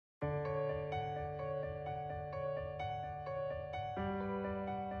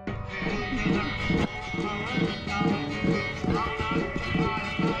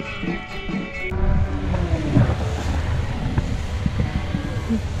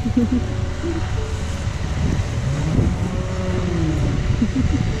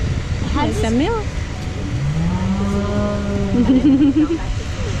There's some milk.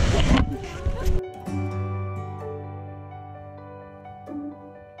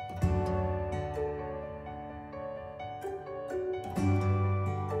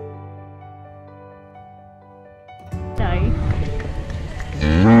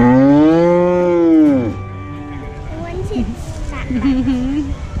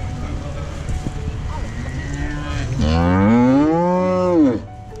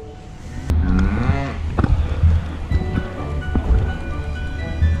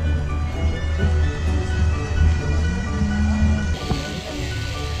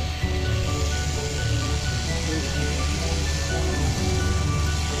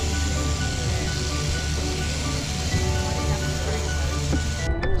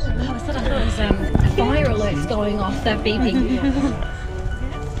 Fire alerts going off, they're beeping.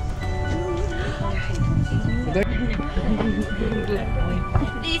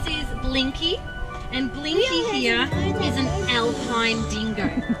 This is Blinky, and Blinky here is an alpine dingo.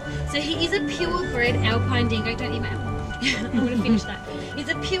 So he is a purebred alpine dingo. Don't eat my apple. I'm going to finish that. He's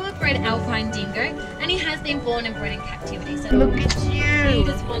a purebred alpine dingo, and he has been born and bred in captivity. So look at you. He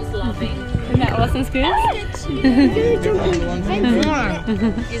just wants loving. Isn't that awesome, Scoot?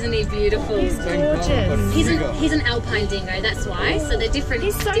 Isn't he beautiful? He's gorgeous. He's an alpine dingo, that's why. So they're different.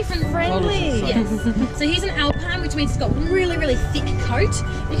 He's so different friendly. Yes. So he's an alpine, which means he's got really, really thick coat.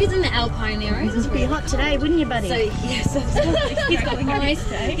 Because in the alpine areas, It would be hot today, wouldn't you, buddy? so yes, he's got ice.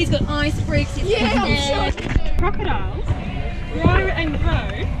 He's got ice bricks. He's got I'm sure. Crocodiles grow and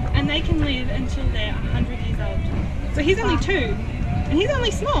grow, and they can live until they're 100 years old. So he's only 2, and he's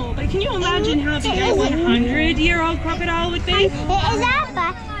only small, but can you imagine how big a 100-year-old crocodile would be? Is that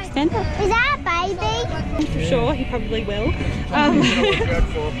a baby? For sure, he probably will.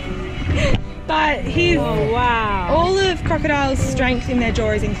 But he's all of crocodiles' strength in their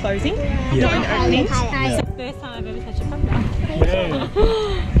jaw is in closing, not in opening. It's the first time I've ever touched a crocodile.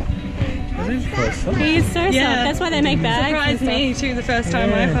 He's so soft. That's why they make bags. Surprised me too the first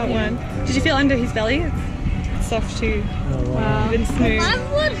time I felt one. Did you feel under his belly? It's soft too. Wow. And smooth. I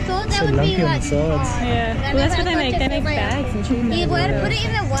would have thought that would be like Yeah. Well, that's what they make. They make bags and cheese. you would have put it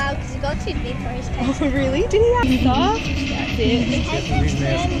in the wild because it got too big for his taste. Oh really? Did he have soft? That's it.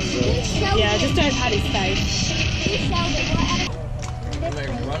 Yeah, just don't pat his face.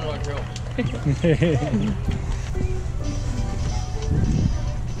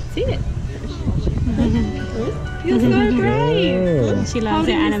 See it? You're so brave. She loves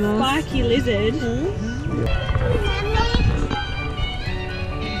the animals. Spiky lizard.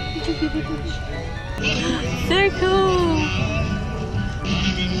 So cool.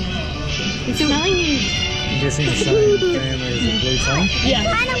 It's smelling you. I'm guessing the same family as the blue tongue? Yeah.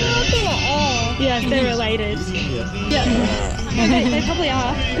 Kind of walk in the air. Yes, they're related. Yeah. They probably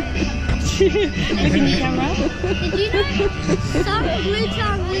are. Look in your camera. Did you know some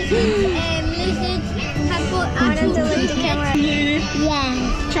blue-tongue lizards have got items to lift the camera?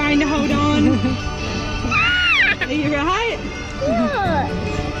 Yeah. Trying to hold on. Are you right? Look.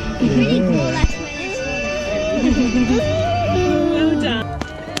 Pretty cool, that's Well done.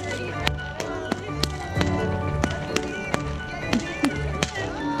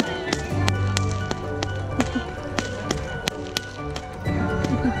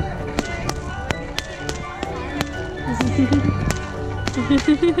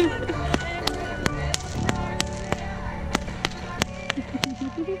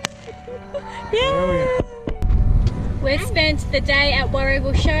 We've spent the day at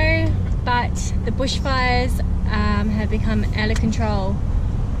Warragul Show, but the bushfires have become out of control.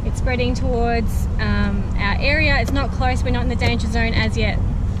 It's spreading towards our area. It's not close, we're not in the danger zone as yet.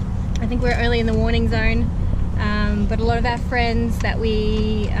 I think we're early in the warning zone, but a lot of our friends that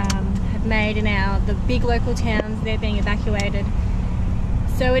we have made in the big local towns, they're being evacuated.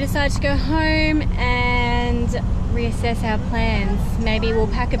 So we decided to go home and reassess our plans. Maybe we'll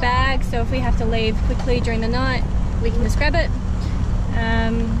pack a bag, so if we have to leave quickly during the night, we can just grab it.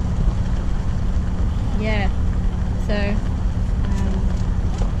 Yeah, so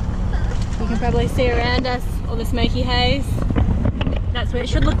you can probably see around us all the smoky haze. That's what it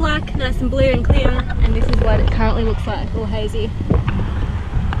should look like, nice and blue and clear, and this is what it currently looks like, all hazy.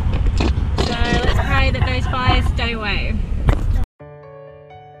 So let's pray that those fires stay away.